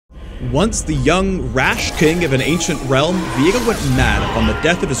Once the young, rash king of an ancient realm, Viego went mad upon the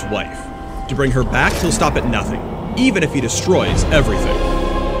death of his wife. To bring her back, he'll stop at nothing, even if he destroys everything.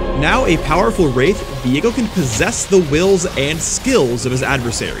 Now a powerful wraith, Viego can possess the wills and skills of his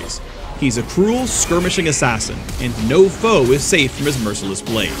adversaries. He's a cruel, skirmishing assassin, and no foe is safe from his merciless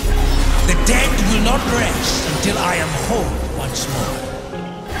blade. The dead will not rest until I am whole once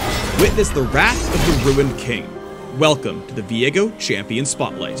more. Witness the wrath of the ruined king. Welcome to the Viego Champion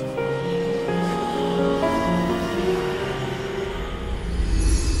Spotlight.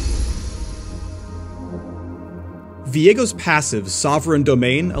 Viego's passive, Sovereign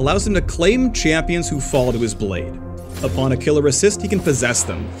Domain, allows him to claim champions who fall to his blade. Upon a killer assist, he can possess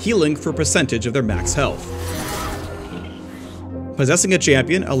them, healing for a percentage of their max health. Possessing a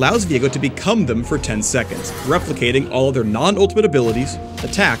champion allows Viego to become them for 10 seconds, replicating all of their non-ultimate abilities,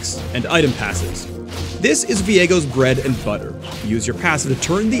 attacks, and item passives. This is Viego's bread and butter. Use your passive to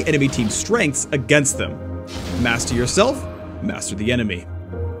turn the enemy team's strengths against them. Master yourself, master the enemy.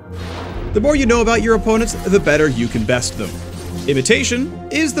 The more you know about your opponents, the better you can best them. Imitation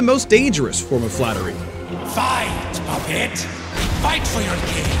is the most dangerous form of flattery. Fight, puppet! Fight for your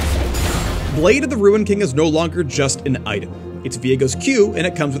king! Blade of the Ruined King is no longer just an item. It's Viego's Q, and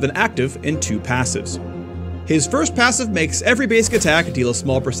it comes with an active and 2 passives. His first passive makes every basic attack deal a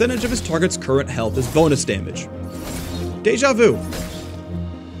small percentage of his target's current health as bonus damage. Deja vu.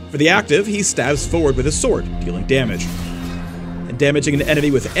 For the active, he stabs forward with his sword, dealing damage. And damaging an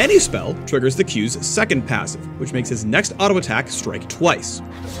enemy with any spell triggers the Q's second passive, which makes his next auto attack strike twice.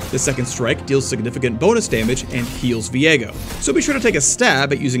 The second strike deals significant bonus damage and heals Viego, so be sure to take a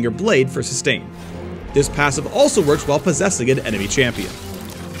stab at using your blade for sustain. This passive also works while possessing an enemy champion.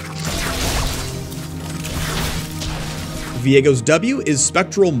 Viego's W is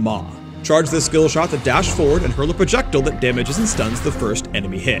Spectral Maw. Charge this skill shot to dash forward and hurl a projectile that damages and stuns the first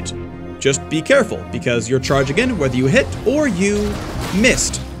enemy hit. Just be careful, because you're charging in whether you hit or you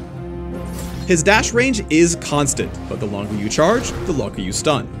missed. His dash range is constant, but the longer you charge, the longer you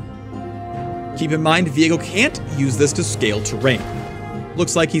stun. Keep in mind, Viego can't use this to scale terrain.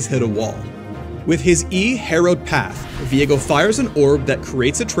 Looks like he's hit a wall. With his E, Harrowed Path, Viego fires an orb that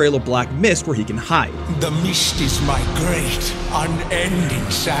creates a trail of black mist where he can hide. The mist is my great, unending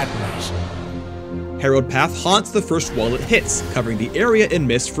sadness. Harrowed Path haunts the first wall it hits, covering the area in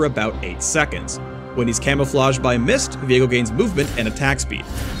mist for about 8 seconds. When he's camouflaged by mist, Viego gains movement and attack speed.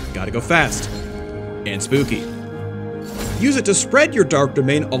 Gotta go fast. And spooky. Use it to spread your dark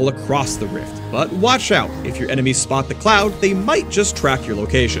domain all across the rift, but watch out, if your enemies spot the cloud, they might just track your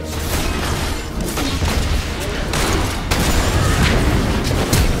location.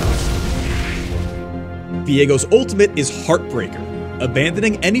 Viego's ultimate is Heartbreaker.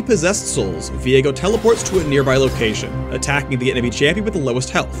 Abandoning any possessed souls, Viego teleports to a nearby location, attacking the enemy champion with the lowest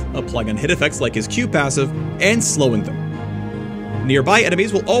health, applying on hit effects like his Q passive, and slowing them. Nearby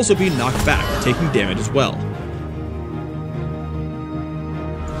enemies will also be knocked back, taking damage as well.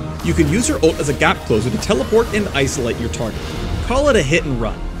 You can use your ult as a gap closer to teleport and isolate your target. Call it a hit and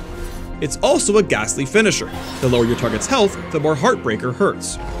run. It's also a ghastly finisher. The lower your target's health, the more Heartbreaker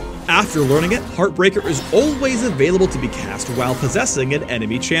hurts. After learning it, Heartbreaker is always available to be cast while possessing an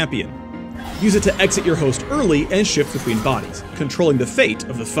enemy champion. Use it to exit your host early and shift between bodies, controlling the fate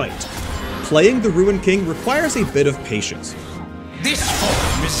of the fight. Playing the Ruined King requires a bit of patience. This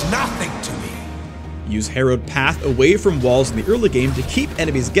form is nothing to me. Use Harrowed Path away from walls in the early game to keep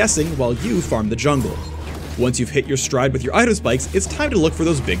enemies guessing while you farm the jungle. Once you've hit your stride with your item spikes, it's time to look for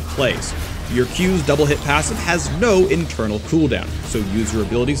those big plays. Your Q's double hit passive has no internal cooldown, so use your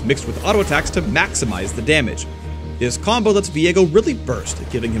abilities mixed with auto attacks to maximize the damage. This combo lets Viego really burst,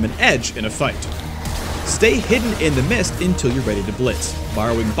 giving him an edge in a fight. Stay hidden in the mist until you're ready to blitz,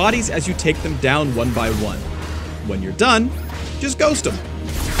 borrowing bodies as you take them down one by one. When you're done, just ghost them.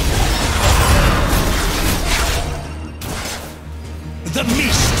 The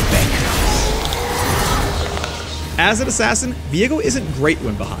mist beckons. As an assassin, Viego isn't great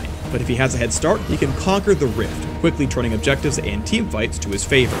when behind, but if he has a head start, he can conquer the rift, quickly turning objectives and teamfights to his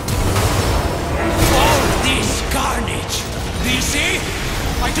favor. All this carnage! Do you see?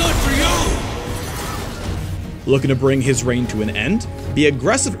 I do it for you! Looking to bring his reign to an end? Be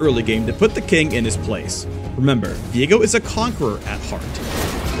aggressive early game to put the king in his place. Remember, Viego is a conqueror at heart.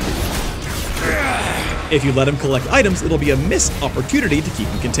 If you let him collect items, it'll be a missed opportunity to keep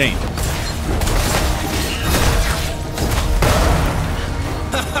him contained.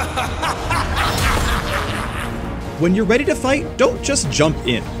 When you're ready to fight, don't just jump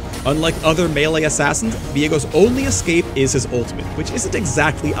in. Unlike other melee assassins, Viego's only escape is his ultimate, which isn't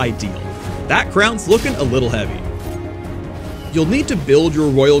exactly ideal. That crown's looking a little heavy. You'll need to build your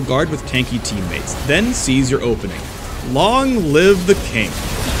Royal Guard with tanky teammates, then seize your opening. Long live the king!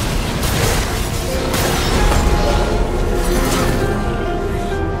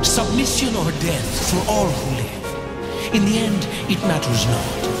 Submission or death for all who live. In the end, it matters not.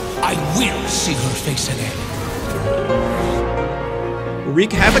 I will see her face again.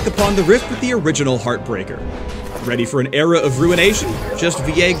 Wreak havoc upon the Rift with the original Heartbreaker. Ready for an era of ruination? Just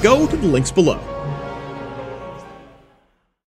Viego to the links below.